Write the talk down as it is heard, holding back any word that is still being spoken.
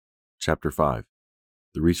Chapter 5: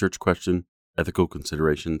 The Research Question, Ethical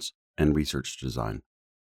Considerations, and Research Design.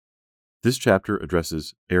 This chapter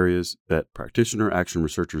addresses areas that practitioner action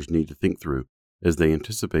researchers need to think through as they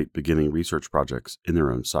anticipate beginning research projects in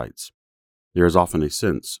their own sites. There is often a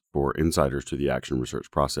sense, for insiders to the action research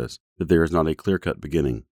process, that there is not a clear-cut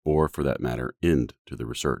beginning, or for that matter, end to the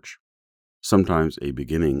research. Sometimes a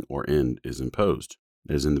beginning or end is imposed,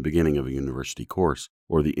 as in the beginning of a university course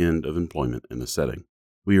or the end of employment in a setting.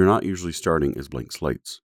 We are not usually starting as blank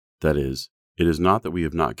slates. That is, it is not that we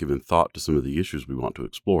have not given thought to some of the issues we want to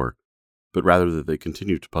explore, but rather that they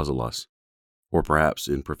continue to puzzle us. Or perhaps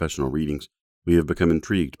in professional readings, we have become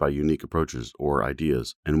intrigued by unique approaches or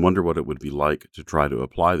ideas and wonder what it would be like to try to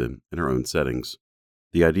apply them in our own settings.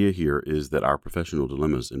 The idea here is that our professional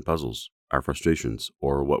dilemmas and puzzles, our frustrations,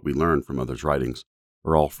 or what we learn from others' writings,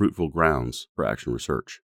 are all fruitful grounds for action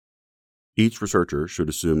research. Each researcher should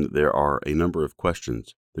assume that there are a number of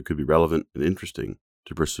questions that could be relevant and interesting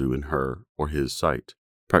to pursue in her or his site.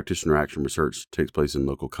 Practitioner action research takes place in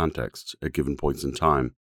local contexts at given points in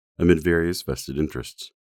time, amid various vested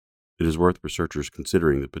interests. It is worth researchers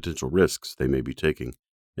considering the potential risks they may be taking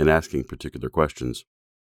and asking particular questions,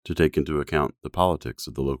 to take into account the politics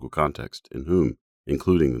of the local context in whom,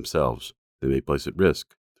 including themselves, they may place at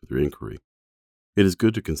risk through their inquiry. It is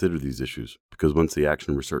good to consider these issues because once the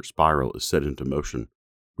action research spiral is set into motion,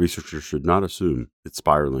 researchers should not assume its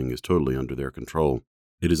spiraling is totally under their control.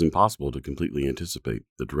 It is impossible to completely anticipate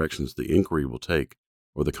the directions the inquiry will take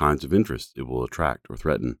or the kinds of interest it will attract or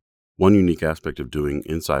threaten. One unique aspect of doing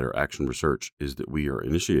insider action research is that we are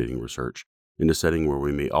initiating research in a setting where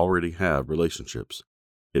we may already have relationships.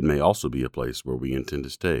 It may also be a place where we intend to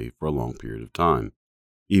stay for a long period of time,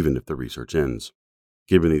 even if the research ends.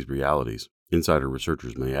 Given these realities, insider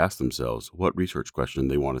researchers may ask themselves what research question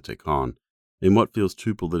they want to take on and what feels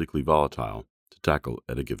too politically volatile to tackle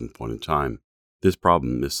at a given point in time. This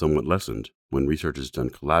problem is somewhat lessened when research is done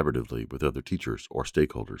collaboratively with other teachers or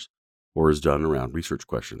stakeholders, or is done around research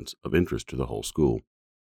questions of interest to the whole school.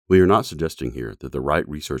 We are not suggesting here that the right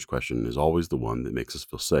research question is always the one that makes us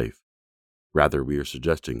feel safe. Rather, we are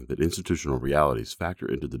suggesting that institutional realities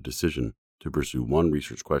factor into the decision to pursue one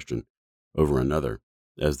research question over another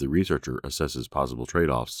as the researcher assesses possible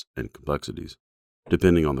trade-offs and complexities.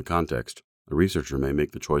 Depending on the context, a researcher may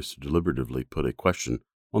make the choice to deliberatively put a question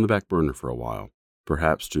on the back burner for a while,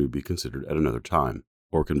 perhaps to be considered at another time,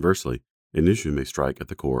 or conversely, an issue may strike at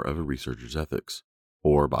the core of a researcher's ethics,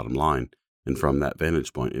 or bottom line, and from that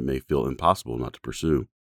vantage point it may feel impossible not to pursue.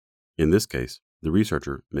 In this case, the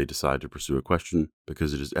researcher may decide to pursue a question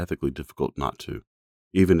because it is ethically difficult not to,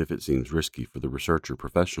 even if it seems risky for the researcher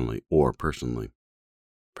professionally or personally.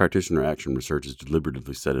 Practitioner action research is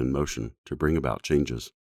deliberatively set in motion to bring about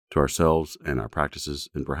changes to ourselves and our practices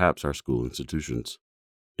and perhaps our school institutions.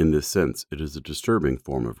 In this sense, it is a disturbing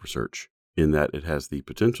form of research, in that it has the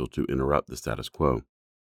potential to interrupt the status quo.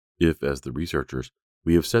 If, as the researchers,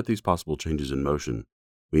 we have set these possible changes in motion,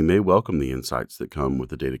 we may welcome the insights that come with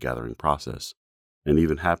the data gathering process, and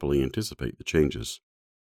even happily anticipate the changes.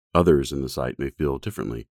 Others in the site may feel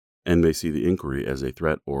differently, and may see the inquiry as a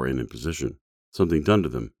threat or an imposition, something done to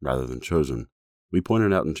them rather than chosen. We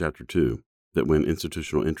pointed out in Chapter 2 that when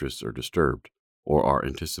institutional interests are disturbed, or are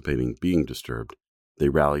anticipating being disturbed, they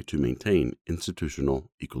rally to maintain institutional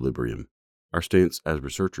equilibrium. Our stance as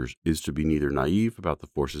researchers is to be neither naive about the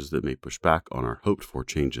forces that may push back on our hoped-for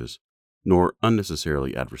changes, nor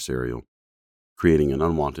unnecessarily adversarial, creating an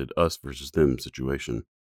unwanted us versus them situation.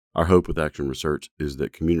 Our hope with action research is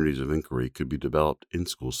that communities of inquiry could be developed in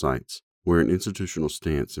school sites, where an institutional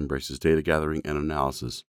stance embraces data gathering and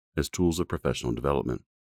analysis as tools of professional development,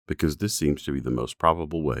 because this seems to be the most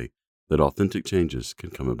probable way that authentic changes can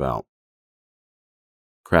come about.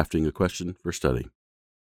 Crafting a question for study.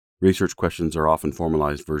 Research questions are often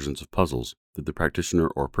formalized versions of puzzles that the practitioner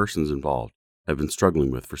or persons involved have been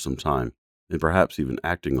struggling with for some time, and perhaps even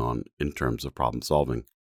acting on in terms of problem solving.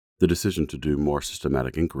 The decision to do more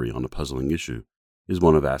systematic inquiry on a puzzling issue is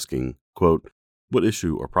one of asking, quote, "What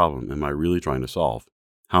issue or problem am I really trying to solve?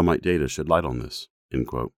 How might data shed light on this?" End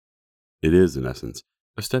quote. It is, in essence,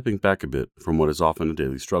 a stepping back a bit from what is often a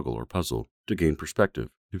daily struggle or puzzle to gain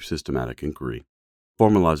perspective through systematic inquiry.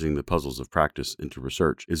 Formalizing the puzzles of practice into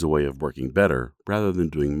research is a way of working better rather than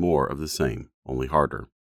doing more of the same, only harder.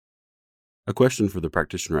 A question for the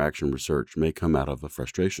practitioner action research may come out of a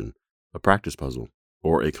frustration, a practice puzzle,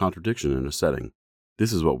 or a contradiction in a setting.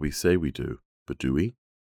 This is what we say we do, but do we?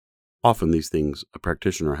 Often these things a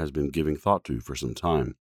practitioner has been giving thought to for some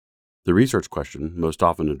time. The research question most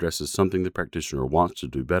often addresses something the practitioner wants to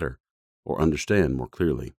do better or understand more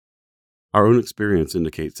clearly. Our own experience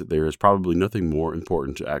indicates that there is probably nothing more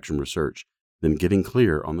important to action research than getting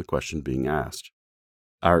clear on the question being asked.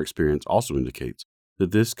 Our experience also indicates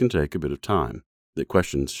that this can take a bit of time, that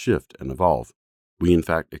questions shift and evolve. We in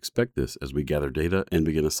fact expect this as we gather data and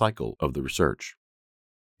begin a cycle of the research.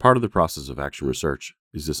 Part of the process of action research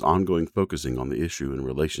is this ongoing focusing on the issue in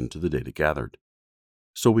relation to the data gathered.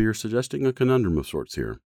 So we are suggesting a conundrum of sorts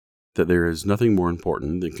here, that there is nothing more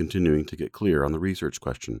important than continuing to get clear on the research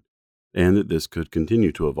question, and that this could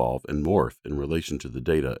continue to evolve and morph in relation to the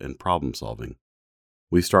data and problem solving.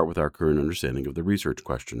 We start with our current understanding of the research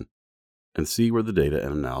question and see where the data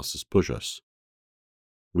and analysis push us.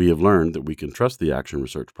 We have learned that we can trust the action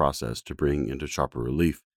research process to bring into sharper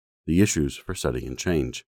relief the issues for study and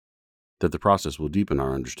change, that the process will deepen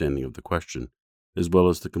our understanding of the question, as well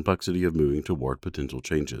as the complexity of moving toward potential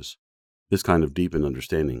changes. This kind of deepened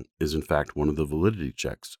understanding is in fact one of the validity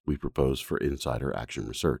checks we propose for insider action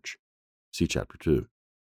research. See Chapter 2.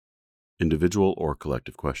 Individual or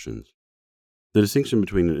collective questions. The distinction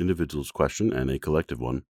between an individual's question and a collective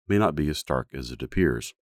one may not be as stark as it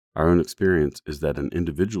appears. Our own experience is that an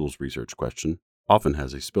individual's research question often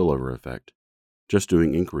has a spillover effect. Just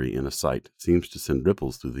doing inquiry in a site seems to send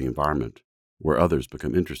ripples through the environment, where others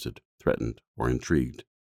become interested, threatened, or intrigued.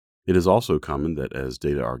 It is also common that as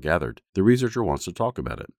data are gathered, the researcher wants to talk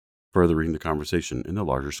about it, furthering the conversation in the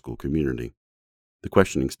larger school community. The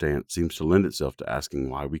questioning stance seems to lend itself to asking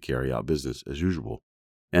why we carry out business as usual,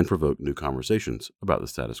 and provoke new conversations about the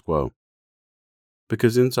status quo.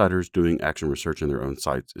 Because insiders doing action research in their own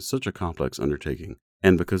sites is such a complex undertaking,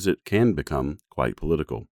 and because it can become quite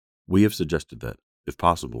political, we have suggested that, if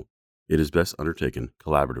possible, it is best undertaken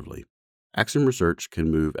collaboratively. Action research can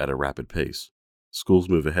move at a rapid pace. Schools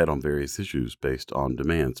move ahead on various issues based on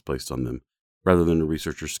demands placed on them, rather than a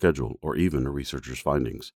researcher's schedule or even a researcher's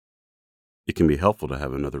findings. It can be helpful to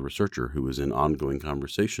have another researcher who is in ongoing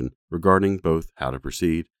conversation regarding both how to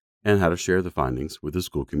proceed and how to share the findings with the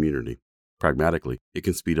school community. Pragmatically, it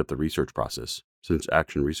can speed up the research process, since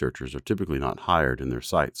action researchers are typically not hired in their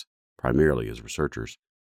sites primarily as researchers.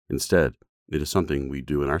 Instead, it is something we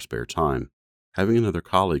do in our spare time. Having another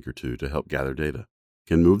colleague or two to help gather data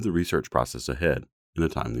can move the research process ahead in a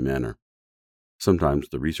timely manner. Sometimes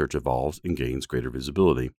the research evolves and gains greater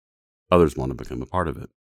visibility. Others want to become a part of it.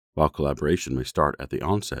 While collaboration may start at the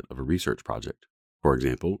onset of a research project. For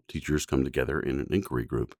example, teachers come together in an inquiry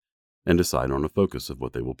group and decide on a focus of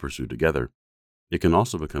what they will pursue together. It can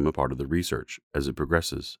also become a part of the research as it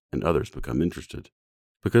progresses and others become interested.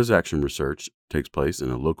 Because action research takes place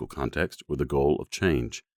in a local context with a goal of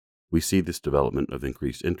change, we see this development of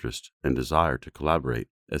increased interest and desire to collaborate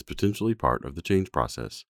as potentially part of the change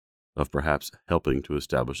process, of perhaps helping to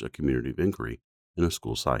establish a community of inquiry in a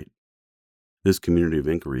school site. This community of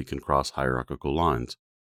inquiry can cross hierarchical lines,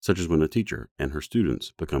 such as when a teacher and her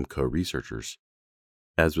students become co-researchers.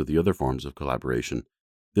 As with the other forms of collaboration,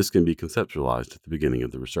 this can be conceptualized at the beginning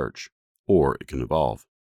of the research, or it can evolve.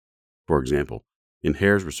 For example, in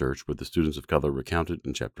Hare's research with the students of color recounted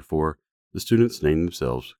in Chapter 4, the students named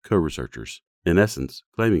themselves co-researchers, in essence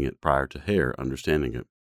claiming it prior to Hare understanding it.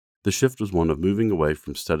 The shift was one of moving away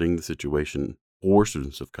from studying the situation for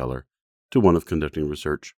students of color to one of conducting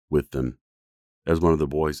research with them. As one of the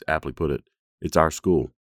boys aptly put it, it's our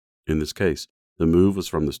school. In this case, the move was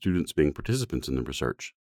from the students being participants in the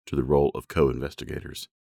research to the role of co-investigators.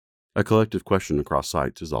 A collective question across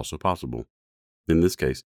sites is also possible. In this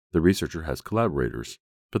case, the researcher has collaborators,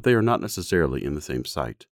 but they are not necessarily in the same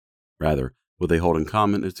site. Rather, what they hold in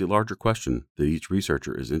common is the larger question that each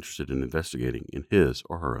researcher is interested in investigating in his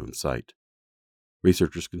or her own site.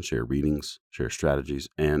 Researchers can share readings, share strategies,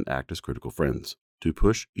 and act as critical friends to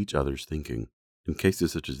push each other's thinking. In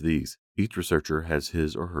cases such as these, each researcher has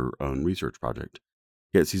his or her own research project,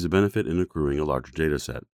 yet sees a benefit in accruing a larger data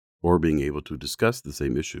set, or being able to discuss the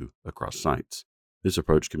same issue across sites. This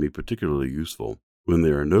approach can be particularly useful when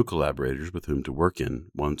there are no collaborators with whom to work in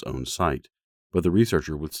one's own site, but the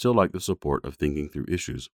researcher would still like the support of thinking through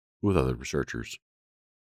issues with other researchers.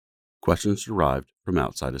 Questions derived from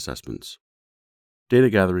outside assessments. Data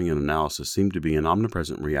gathering and analysis seem to be an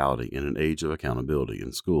omnipresent reality in an age of accountability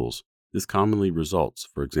in schools. This commonly results,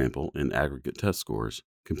 for example, in aggregate test scores,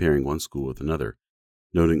 comparing one school with another,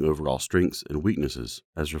 noting overall strengths and weaknesses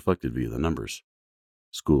as reflected via the numbers.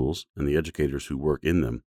 Schools, and the educators who work in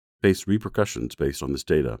them, face repercussions based on this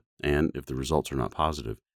data, and, if the results are not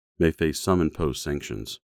positive, may face some imposed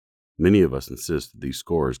sanctions. Many of us insist that these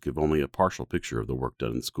scores give only a partial picture of the work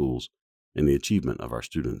done in schools and the achievement of our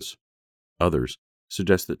students. Others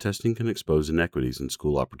suggest that testing can expose inequities in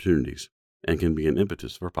school opportunities, and can be an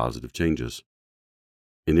impetus for positive changes.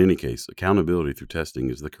 In any case, accountability through testing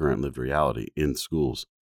is the current lived reality in schools,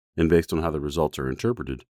 and based on how the results are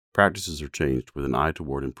interpreted, practices are changed with an eye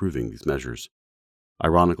toward improving these measures.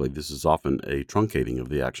 Ironically, this is often a truncating of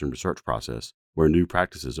the action research process, where new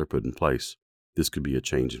practices are put in place. This could be a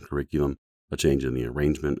change in curriculum, a change in the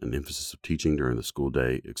arrangement and emphasis of teaching during the school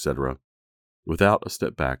day, etc., without a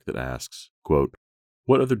step back that asks, quote,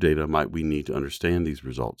 what other data might we need to understand these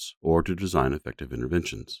results or to design effective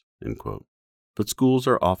interventions, end quote. But schools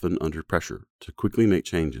are often under pressure to quickly make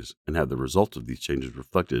changes and have the results of these changes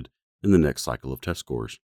reflected in the next cycle of test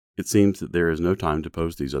scores. It seems that there is no time to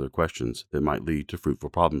pose these other questions that might lead to fruitful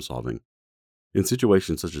problem solving. In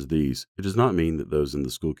situations such as these, it does not mean that those in the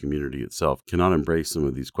school community itself cannot embrace some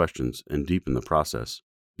of these questions and deepen the process.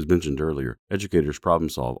 As mentioned earlier, educators problem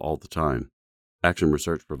solve all the time. Action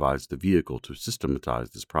research provides the vehicle to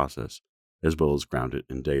systematize this process, as well as ground it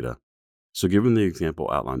in data. So given the example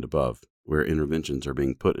outlined above, where interventions are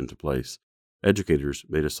being put into place, educators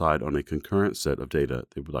may decide on a concurrent set of data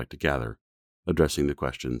they would like to gather, addressing the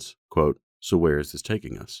questions, quote, so where is this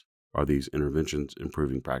taking us? Are these interventions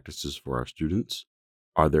improving practices for our students?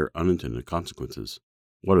 Are there unintended consequences?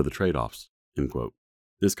 What are the trade-offs? End quote.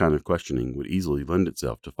 This kind of questioning would easily lend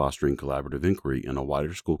itself to fostering collaborative inquiry in a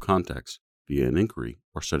wider school context via an inquiry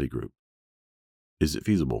or study group. Is it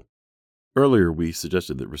feasible? Earlier, we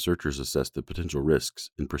suggested that researchers assess the potential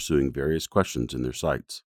risks in pursuing various questions in their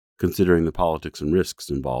sites. Considering the politics and risks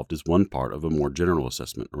involved is one part of a more general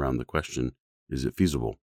assessment around the question, is it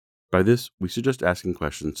feasible? By this, we suggest asking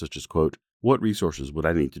questions such as, quote, what resources would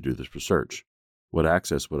I need to do this research? What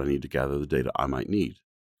access would I need to gather the data I might need?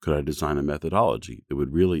 Could I design a methodology that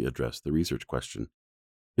would really address the research question?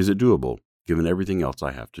 Is it doable, given everything else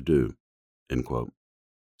I have to do? End quote.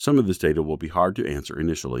 Some of this data will be hard to answer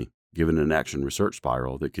initially, given an action research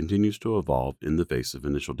spiral that continues to evolve in the face of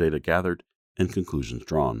initial data gathered and conclusions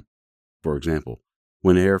drawn. For example,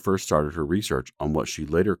 when Ayer first started her research on what she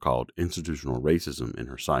later called institutional racism in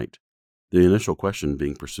her site, the initial question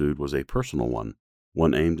being pursued was a personal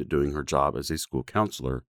one aimed at doing her job as a school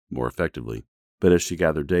counselor more effectively. But as she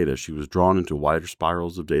gathered data, she was drawn into wider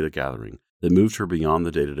spirals of data gathering that moved her beyond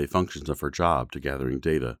the day-to-day functions of her job to gathering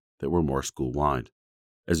data that were more school-wide.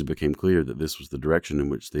 As it became clear that this was the direction in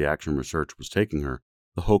which the action research was taking her,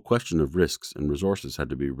 the whole question of risks and resources had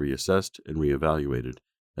to be reassessed and reevaluated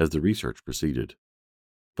as the research proceeded.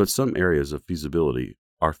 But some areas of feasibility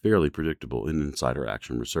are fairly predictable in insider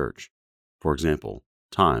action research. For example,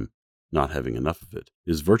 time, not having enough of it,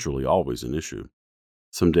 is virtually always an issue.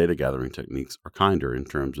 Some data gathering techniques are kinder in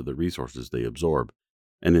terms of the resources they absorb,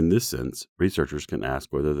 and in this sense, researchers can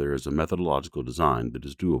ask whether there is a methodological design that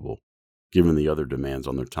is doable, given the other demands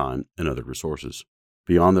on their time and other resources.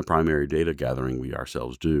 Beyond the primary data gathering we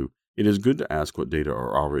ourselves do, it is good to ask what data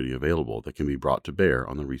are already available that can be brought to bear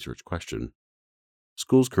on the research question.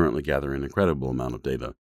 Schools currently gather an incredible amount of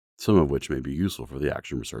data, some of which may be useful for the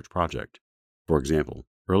action research project. For example,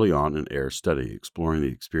 early on in Ayer's study exploring the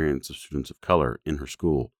experience of students of color in her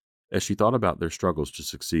school, as she thought about their struggles to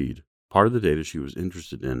succeed, part of the data she was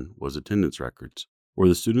interested in was attendance records, or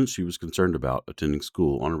the students she was concerned about attending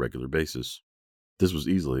school on a regular basis. This was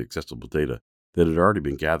easily accessible data that had already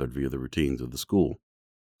been gathered via the routines of the school.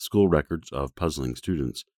 School records of puzzling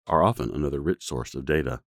students are often another rich source of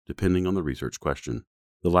data, depending on the research question.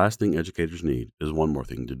 The last thing educators need is one more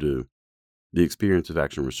thing to do. The experience of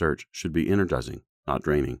action research should be energizing, not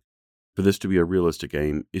draining. For this to be a realistic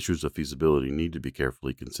aim, issues of feasibility need to be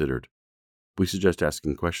carefully considered. We suggest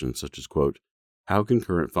asking questions such as, quote, how can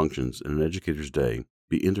current functions in an educator's day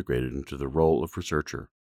be integrated into the role of researcher?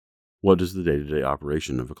 What does the day-to-day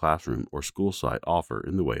operation of a classroom or school site offer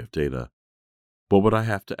in the way of data? What would I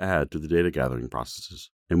have to add to the data gathering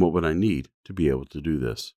processes, and what would I need to be able to do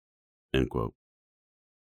this? End quote.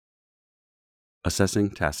 Assessing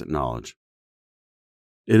tacit knowledge.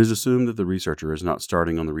 It is assumed that the researcher is not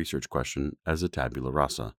starting on the research question as a tabula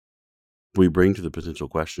rasa. We bring to the potential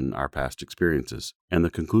question our past experiences and the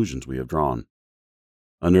conclusions we have drawn.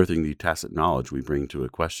 Unearthing the tacit knowledge we bring to a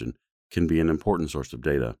question can be an important source of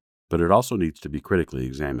data, but it also needs to be critically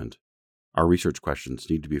examined. Our research questions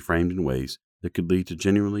need to be framed in ways that could lead to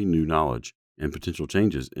genuinely new knowledge and potential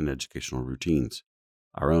changes in educational routines,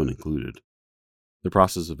 our own included. The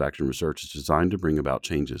process of action research is designed to bring about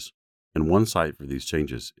changes, and one site for these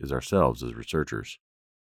changes is ourselves as researchers.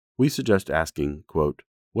 We suggest asking, quote,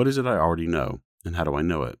 what is it I already know, and how do I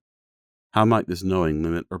know it? How might this knowing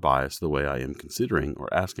limit or bias the way I am considering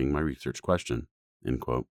or asking my research question? End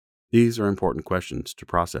quote. These are important questions to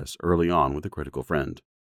process early on with a critical friend.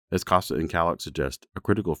 As Costa and Kalloch suggest, a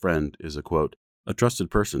critical friend is a, quote, a trusted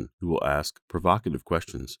person who will ask provocative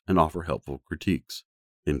questions and offer helpful critiques.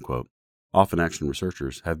 End quote. Often action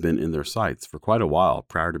researchers have been in their sites for quite a while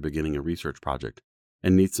prior to beginning a research project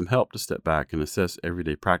and need some help to step back and assess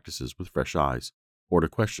everyday practices with fresh eyes, or to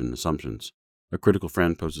question assumptions. A critical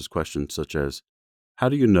friend poses questions such as, "How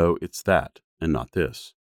do you know it's that and not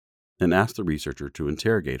this?" and asks the researcher to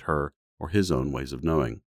interrogate her or his own ways of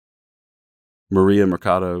knowing. Maria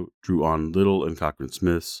Mercado drew on Little and Cochran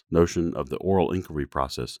Smith's notion of the oral inquiry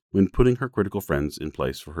process when putting her critical friends in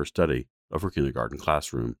place for her study of her kindergarten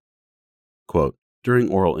classroom. Quote, "During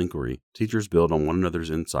oral inquiry, teachers build on one another's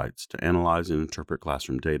insights to analyze and interpret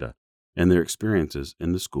classroom data and their experiences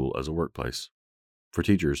in the school as a workplace. For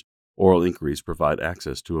teachers, oral inquiries provide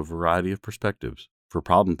access to a variety of perspectives for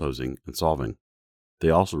problem posing and solving. They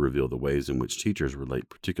also reveal the ways in which teachers relate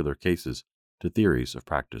particular cases to theories of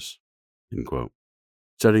practice." End quote.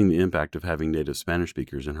 Studying the impact of having native Spanish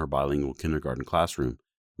speakers in her bilingual kindergarten classroom,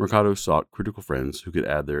 Mercado sought critical friends who could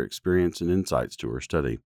add their experience and insights to her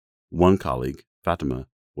study. One colleague, Fatima,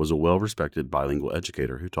 was a well-respected bilingual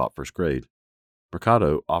educator who taught first grade.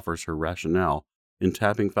 Mercado offers her rationale in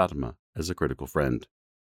tapping Fatima as a critical friend.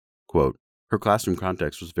 Quote, "Her classroom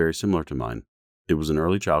context was very similar to mine. It was an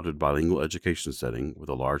early childhood bilingual education setting with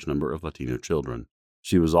a large number of Latino children.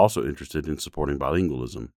 She was also interested in supporting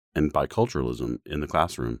bilingualism and biculturalism in the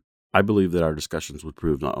classroom. I believe that our discussions would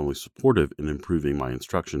prove not only supportive in improving my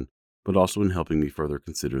instruction, but also in helping me further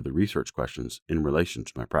consider the research questions in relation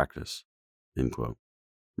to my practice." End quote.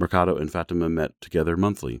 Mercado and Fatima met together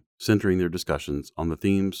monthly, centering their discussions on the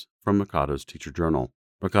themes from Mercado's teacher journal.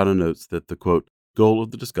 Mercado notes that the, quote, "goal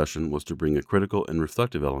of the discussion was to bring a critical and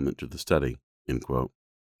reflective element to the study." End quote.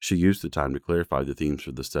 She used the time to clarify the themes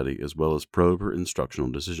for the study as well as probe her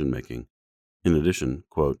instructional decision-making. In addition,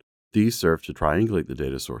 quote, "These serve to triangulate the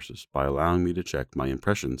data sources by allowing me to check my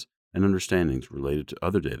impressions and understandings related to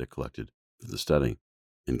other data collected for the study."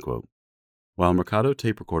 End quote. While Mercado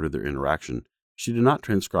tape recorded their interaction, she did not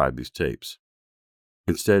transcribe these tapes.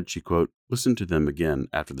 Instead, she, quote, "listened to them again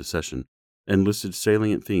after the session and listed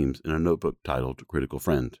salient themes in a notebook titled Critical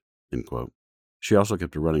Friend." End quote. She also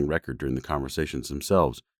kept a running record during the conversations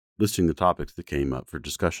themselves, listing the topics that came up for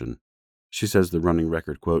discussion. She says the running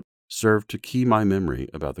record, quote, "served to key my memory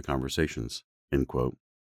about the conversations." End quote.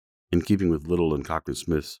 In keeping with Little and Cochran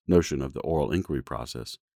Smith's notion of the oral inquiry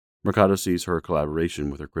process, Mercado sees her collaboration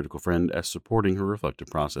with her critical friend as supporting her reflective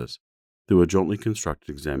process through a jointly constructed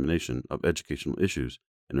examination of educational issues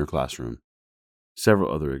in her classroom.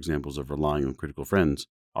 Several other examples of relying on critical friends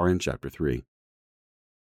are in Chapter 3.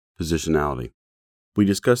 Positionality. We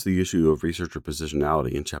discussed the issue of researcher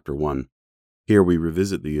positionality in Chapter 1. Here we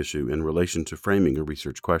revisit the issue in relation to framing a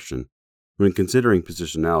research question. When considering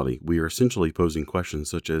positionality, we are essentially posing questions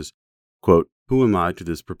such as, quote, "Who am I to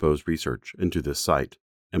this proposed research and to this site?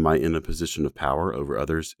 Am I in a position of power over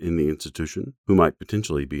others in the institution who might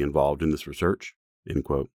potentially be involved in this research?" End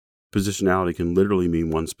quote. Positionality can literally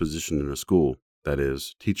mean one's position in a school, that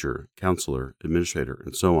is, teacher, counselor, administrator,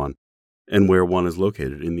 and so on, and where one is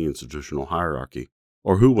located in the institutional hierarchy,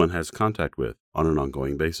 or who one has contact with on an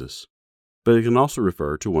ongoing basis. But it can also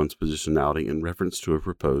refer to one's positionality in reference to a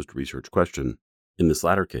proposed research question. In this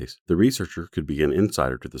latter case, the researcher could be an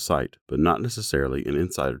insider to the site, but not necessarily an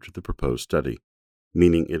insider to the proposed study,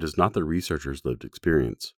 meaning it is not the researcher's lived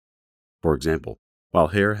experience. For example, while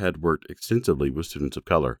Hare had worked extensively with students of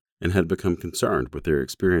color and had become concerned with their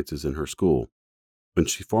experiences in her school, when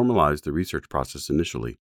she formalized the research process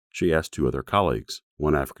initially, she asked 2 other colleagues,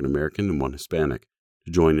 one African American and one Hispanic,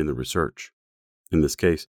 to join in the research. In this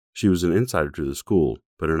case, she was an insider to the school,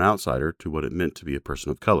 but an outsider to what it meant to be a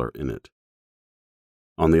person of color in it.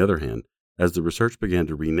 On the other hand, as the research began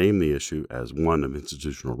to rename the issue as one of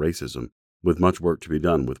institutional racism, with much work to be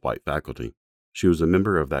done with white faculty, she was a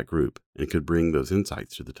member of that group and could bring those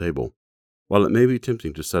insights to the table. While it may be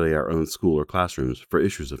tempting to study our own school or classrooms for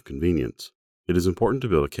issues of convenience, it is important to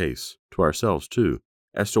build a case, to ourselves too,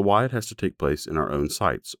 as to why it has to take place in our own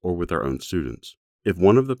sites or with our own students. If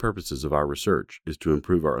one of the purposes of our research is to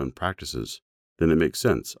improve our own practices, then it makes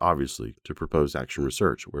sense, obviously, to propose action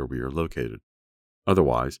research where we are located.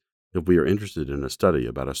 Otherwise, if we are interested in a study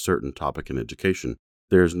about a certain topic in education,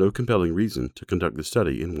 there is no compelling reason to conduct the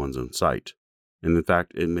study in one's own site, and in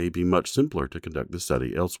fact, it may be much simpler to conduct the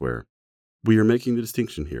study elsewhere. We are making the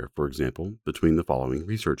distinction here, for example, between the following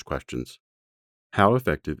research questions. How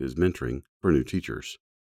effective is mentoring for new teachers?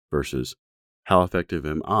 Versus, how effective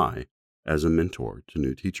am I as a mentor to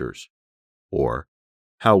new teachers? Or,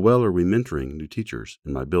 how well are we mentoring new teachers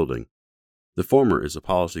in my building? The former is a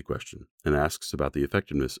policy question and asks about the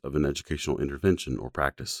effectiveness of an educational intervention or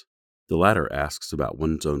practice. The latter asks about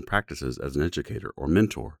one's own practices as an educator or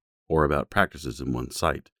mentor, or about practices in one's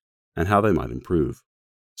site, and how they might improve.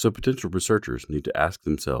 So potential researchers need to ask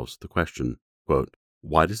themselves the question, quote,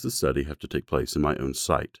 why does the study have to take place in my own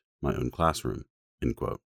site, my own classroom, end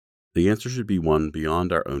quote. The answer should be one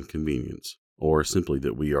beyond our own convenience, or simply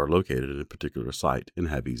that we are located in a particular site and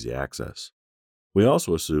have easy access. We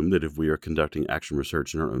also assume that if we are conducting action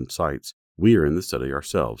research in our own sites, we are in the study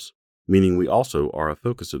ourselves, meaning we also are a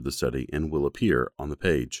focus of the study and will appear on the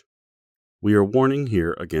page. We are warning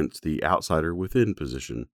here against the outsider within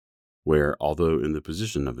position, where, although in the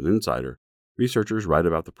position of an insider, researchers write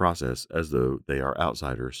about the process as though they are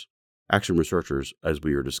outsiders. Action researchers, as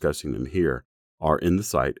we are discussing them here, are in the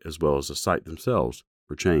site as well as the site themselves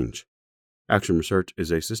for change. Action research is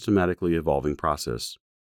a systematically evolving process,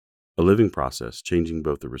 a living process changing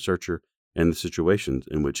both the researcher and the situations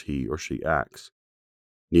in which he or she acts.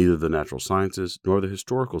 Neither the natural sciences nor the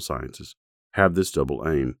historical sciences have this double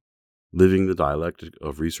aim, living the dialectic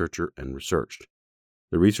of researcher and researched.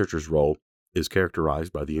 The researcher's role is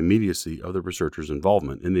characterized by the immediacy of the researcher's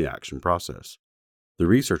involvement in the action process. The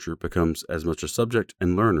researcher becomes as much a subject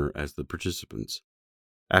and learner as the participants.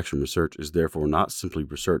 Action research is therefore not simply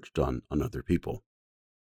research done on other people.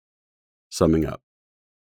 Summing up,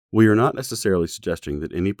 we are not necessarily suggesting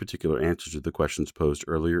that any particular answers to the questions posed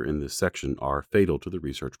earlier in this section are fatal to the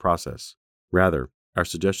research process. Rather, our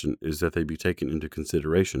suggestion is that they be taken into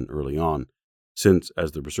consideration early on, since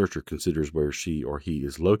as the researcher considers where she or he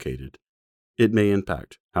is located, it may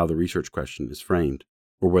impact how the research question is framed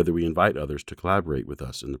or whether we invite others to collaborate with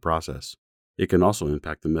us in the process. It can also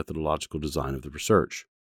impact the methodological design of the research.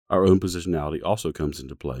 Our own positionality also comes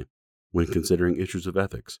into play when considering issues of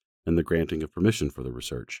ethics and the granting of permission for the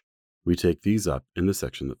research. We take these up in the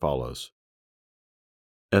section that follows.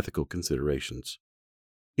 Ethical considerations.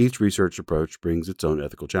 Each research approach brings its own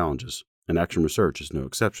ethical challenges, and action research is no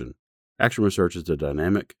exception. Action research is a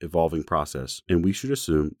dynamic, evolving process, and we should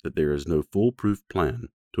assume that there is no foolproof plan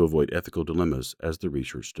to avoid ethical dilemmas as the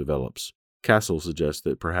research develops. Castle suggests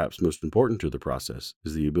that perhaps most important to the process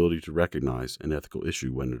is the ability to recognize an ethical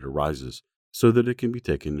issue when it arises, so that it can be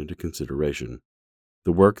taken into consideration.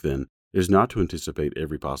 The work, then, is not to anticipate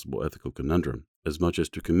every possible ethical conundrum, as much as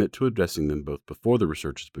to commit to addressing them both before the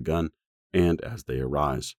research is begun and as they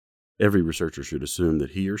arise. Every researcher should assume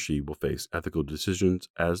that he or she will face ethical decisions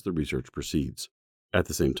as the research proceeds. At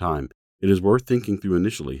the same time, it is worth thinking through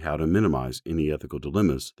initially how to minimize any ethical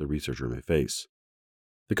dilemmas the researcher may face.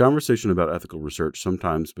 The conversation about ethical research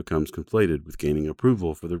sometimes becomes conflated with gaining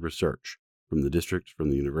approval for the research from the district, from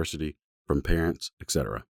the university, from parents,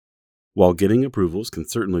 etc. While getting approvals can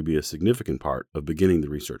certainly be a significant part of beginning the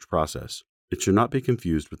research process, it should not be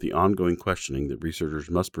confused with the ongoing questioning that researchers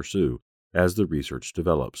must pursue as the research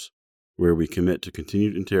develops, where we commit to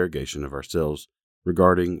continued interrogation of ourselves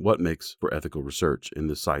regarding what makes for ethical research in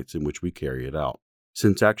the sites in which we carry it out.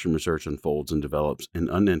 Since action research unfolds and develops in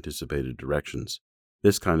unanticipated directions,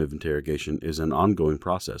 this kind of interrogation is an ongoing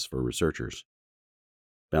process for researchers.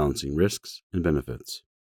 Balancing risks and benefits.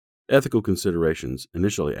 Ethical considerations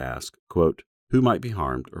initially ask, quote, who might be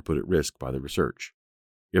harmed or put at risk by the research?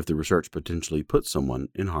 If the research potentially puts someone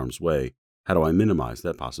in harm's way, how do I minimize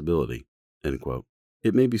that possibility? End quote.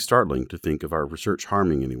 It may be startling to think of our research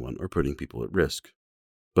harming anyone or putting people at risk,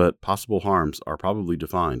 but possible harms are probably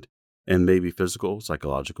defined and may be physical,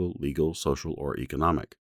 psychological, legal, social, or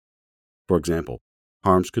economic. For example,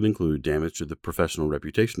 harms could include damage to the professional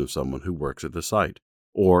reputation of someone who works at the site,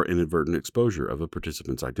 or inadvertent exposure of a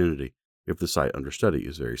participant's identity if the site under study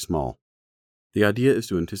is very small. The idea is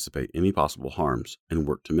to anticipate any possible harms and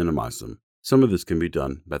work to minimize them. Some of this can be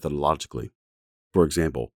done methodologically. For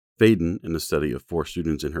example, Faden, in a study of 4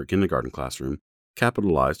 students in her kindergarten classroom,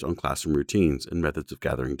 capitalized on classroom routines and methods of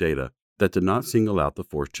gathering data that did not single out the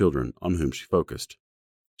 4 children on whom she focused.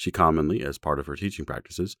 She commonly, as part of her teaching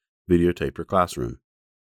practices, videotaped her classroom.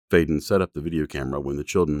 Faden set up the video camera when the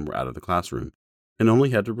children were out of the classroom, and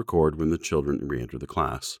only had to record when the children re-entered the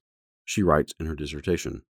class. She writes in her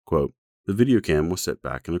dissertation, quote, the video cam was set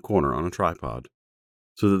back in a corner on a tripod,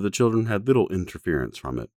 so that the children had little interference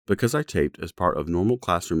from it. Because I taped as part of normal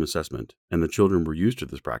classroom assessment, and the children were used to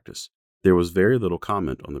this practice, there was very little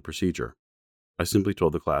comment on the procedure. I simply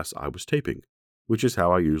told the class I was taping, which is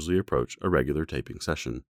how I usually approach a regular taping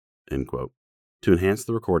session. End quote. To enhance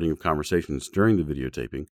the recording of conversations during the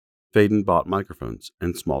videotaping, Faden bought microphones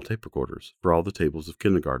and small tape recorders for all the tables of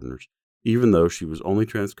kindergartners, even though she was only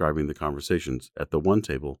transcribing the conversations at the one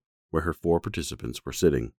table where her 4 participants were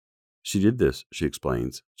sitting. She did this, she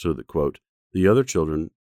explains, so that, quote, the other children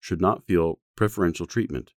should not feel preferential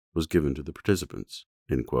treatment was given to the participants,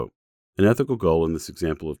 end quote. An ethical goal in this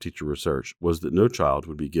example of teacher research was that no child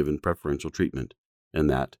would be given preferential treatment, and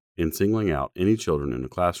that, in singling out any children in a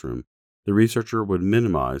classroom, the researcher would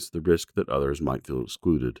minimize the risk that others might feel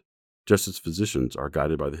excluded, just as physicians are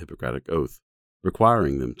guided by the Hippocratic Oath,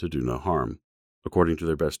 requiring them to do no harm. According to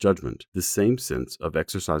their best judgment, this same sense of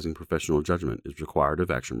exercising professional judgment is required of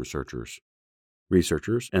action researchers.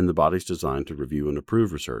 Researchers and the bodies designed to review and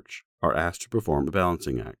approve research are asked to perform a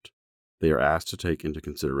balancing act. They are asked to take into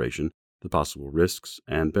consideration the possible risks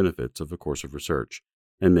and benefits of a course of research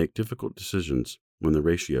and make difficult decisions when the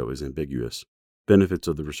ratio is ambiguous. Benefits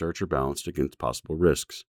of the research are balanced against possible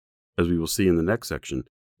risks. As we will see in the next section,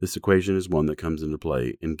 this equation is one that comes into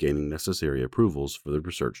play in gaining necessary approvals for the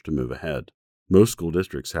research to move ahead. Most school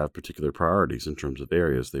districts have particular priorities in terms of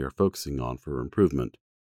areas they are focusing on for improvement.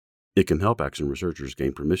 It can help action researchers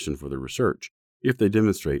gain permission for their research if they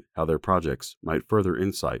demonstrate how their projects might further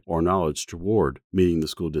insight or knowledge toward meeting the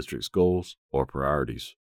school district's goals or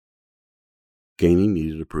priorities. Gaining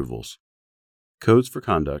needed approvals. Codes for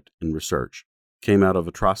conduct in research came out of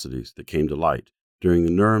atrocities that came to light during the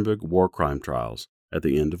Nuremberg war crime trials at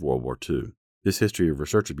the end of World War II. This history of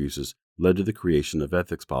research abuses led to the creation of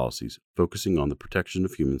ethics policies focusing on the protection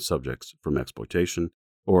of human subjects from exploitation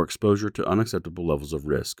or exposure to unacceptable levels of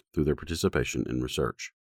risk through their participation in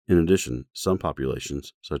research. In addition, some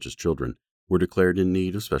populations, such as children, were declared in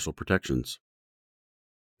need of special protections.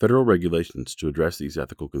 Federal regulations to address these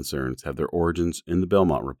ethical concerns have their origins in the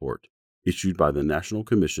Belmont Report, issued by the National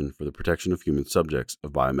Commission for the Protection of Human Subjects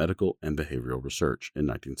of Biomedical and Behavioral Research in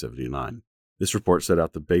 1979. This report set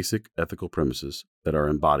out the basic ethical premises that are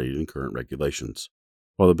embodied in current regulations.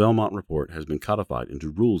 While the Belmont Report has been codified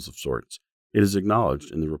into rules of sorts, it is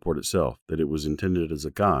acknowledged in the report itself that it was intended as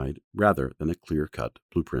a guide rather than a clear-cut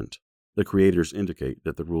blueprint. The creators indicate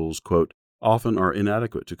that the rules, quote, often are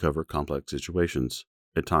inadequate to cover complex situations.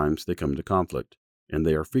 At times they come into conflict, and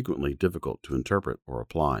they are frequently difficult to interpret or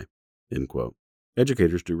apply, end quote.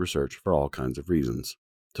 Educators do research for all kinds of reasons: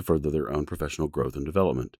 to further their own professional growth and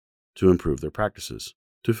development, to improve their practices,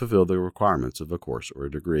 to fulfill the requirements of a course or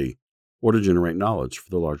a degree, or to generate knowledge for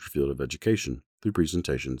the larger field of education through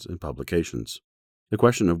presentations and publications. The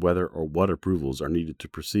question of whether or what approvals are needed to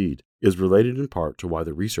proceed is related in part to why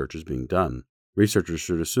the research is being done. Researchers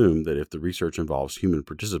should assume that if the research involves human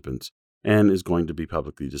participants and is going to be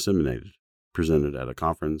publicly disseminated, presented at a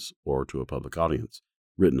conference or to a public audience,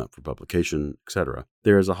 written up for publication, etc.,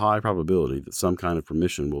 there is a high probability that some kind of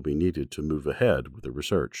permission will be needed to move ahead with the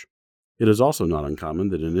research. It is also not uncommon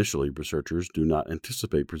that initially researchers do not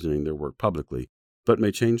anticipate presenting their work publicly, but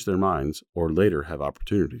may change their minds or later have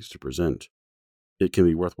opportunities to present. It can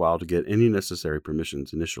be worthwhile to get any necessary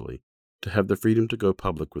permissions initially, to have the freedom to go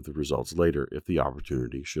public with the results later if the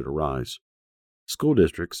opportunity should arise. School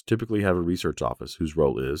districts typically have a research office whose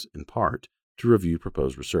role is, in part, to review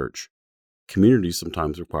proposed research. Communities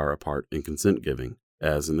sometimes require a part in consent giving,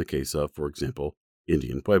 as in the case of, for example,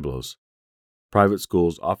 Indian pueblos. Private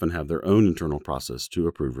schools often have their own internal process to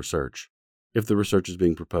approve research. If the research is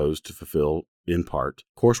being proposed to fulfill, in part,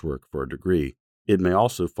 coursework for a degree, it may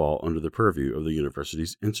also fall under the purview of the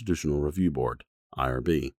university's Institutional Review Board,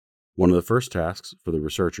 IRB. One of the first tasks for the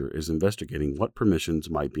researcher is investigating what permissions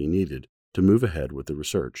might be needed to move ahead with the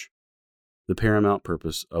research. The paramount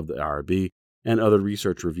purpose of the IRB and other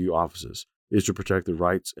research review offices is to protect the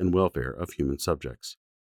rights and welfare of human subjects,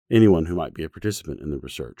 anyone who might be a participant in the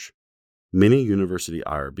research. Many university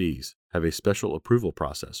IRBs have a special approval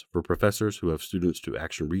process for professors who have students to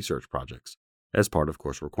action research projects as part of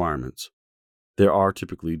course requirements. There are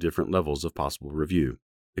typically different levels of possible review: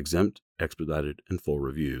 exempt, expedited, and full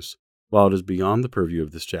reviews. While it is beyond the purview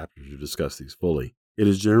of this chapter to discuss these fully, it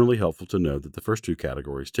is generally helpful to know that the first two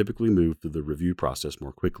categories typically move through the review process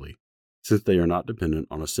more quickly, since they are not dependent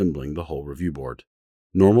on assembling the whole review board.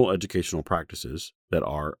 Normal educational practices that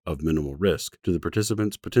are of minimal risk to the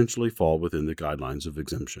participants potentially fall within the guidelines of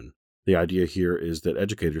exemption. The idea here is that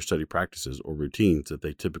educators study practices or routines that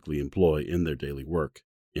they typically employ in their daily work,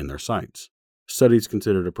 in their sites. Studies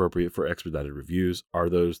considered appropriate for expedited reviews are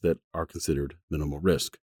those that are considered minimal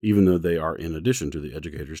risk, even though they are in addition to the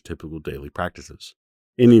educator's typical daily practices.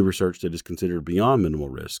 Any research that is considered beyond minimal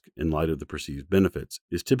risk in light of the perceived benefits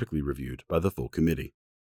is typically reviewed by the full committee.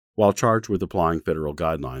 While charged with applying federal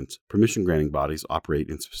guidelines, permission-granting bodies operate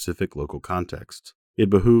in specific local contexts. It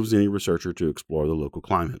behooves any researcher to explore the local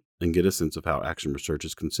climate and get a sense of how action research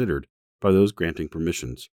is considered by those granting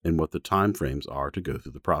permissions and what the time frames are to go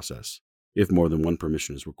through the process. If more than one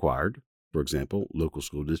permission is required, for example, local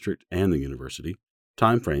school district and the university,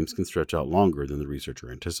 time frames can stretch out longer than the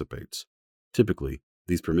researcher anticipates. Typically,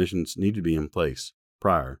 these permissions need to be in place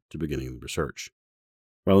prior to beginning the research.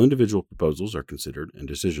 While individual proposals are considered and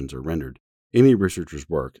decisions are rendered, Any researcher's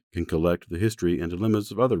work can collect the history and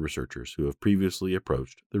dilemmas of other researchers who have previously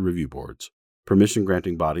approached the review boards.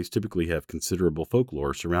 Permission-granting bodies typically have considerable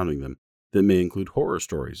folklore surrounding them that may include horror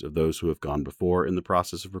stories of those who have gone before in the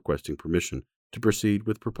process of requesting permission to proceed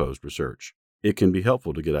with proposed research. It can be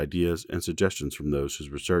helpful to get ideas and suggestions from those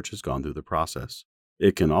whose research has gone through the process.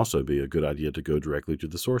 It can also be a good idea to go directly to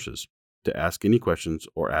the sources, to ask any questions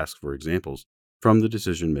or ask for examples from the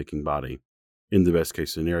decision-making body. In the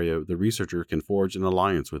best-case scenario, the researcher can forge an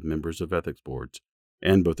alliance with members of ethics boards,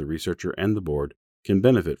 and both the researcher and the board can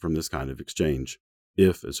benefit from this kind of exchange.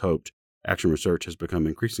 If, as hoped, action research has become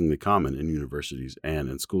increasingly common in universities and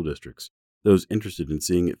in school districts, those interested in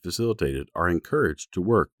seeing it facilitated are encouraged to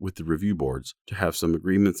work with the review boards to have some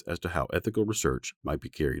agreements as to how ethical research might be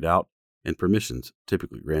carried out and permissions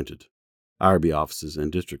typically granted. IRB offices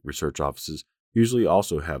and district research offices usually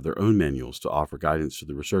also have their own manuals to offer guidance to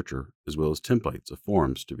the researcher, as well as templates of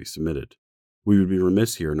forms to be submitted. We would be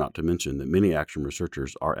remiss here not to mention that many action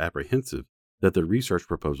researchers are apprehensive that their research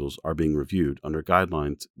proposals are being reviewed under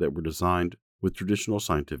guidelines that were designed with traditional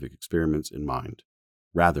scientific experiments in mind,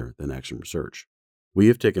 rather than action research. We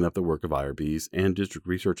have taken up the work of IRBs and district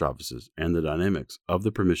research offices and the dynamics of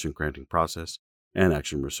the permission granting process and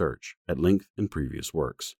action research at length in previous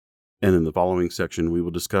works. And in the following section, we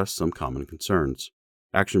will discuss some common concerns.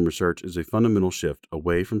 Action research is a fundamental shift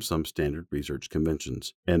away from some standard research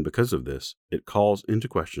conventions, and because of this, it calls into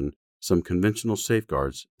question some conventional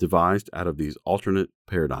safeguards devised out of these alternate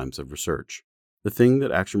paradigms of research. The thing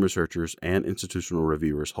that action researchers and institutional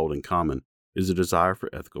reviewers hold in common is a desire for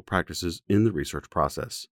ethical practices in the research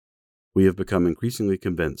process. We have become increasingly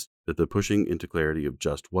convinced that the pushing into clarity of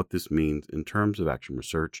just what this means in terms of action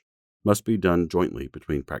research must be done jointly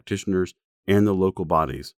between practitioners and the local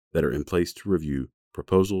bodies that are in place to review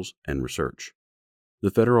proposals and research. The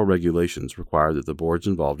federal regulations require that the boards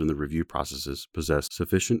involved in the review processes possess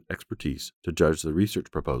sufficient expertise to judge the research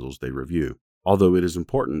proposals they review. Although it is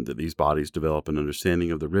important that these bodies develop an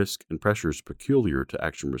understanding of the risks and pressures peculiar to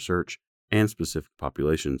action research and specific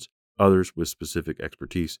populations, others with specific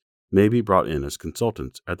expertise may be brought in as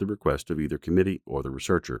consultants at the request of either committee or the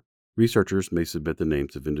researcher. Researchers may submit the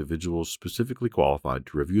names of individuals specifically qualified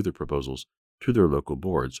to review the proposals to their local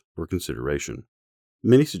boards for consideration.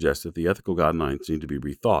 Many suggest that the ethical guidelines need to be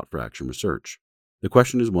rethought for action research. The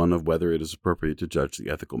question is one of whether it is appropriate to judge the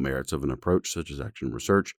ethical merits of an approach such as action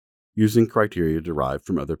research using criteria derived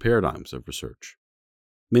from other paradigms of research.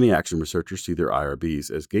 Many action researchers see their IRBs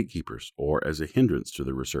as gatekeepers or as a hindrance to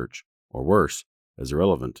their research, or worse, as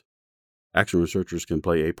irrelevant. Action researchers can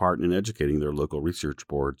play a part in educating their local research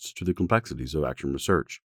boards to the complexities of action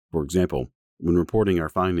research. For example, when reporting our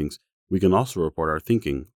findings, we can also report our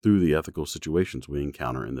thinking through the ethical situations we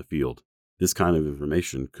encounter in the field. This kind of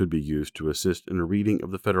information could be used to assist in a reading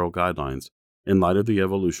of the federal guidelines in light of the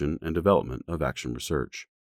evolution and development of action research.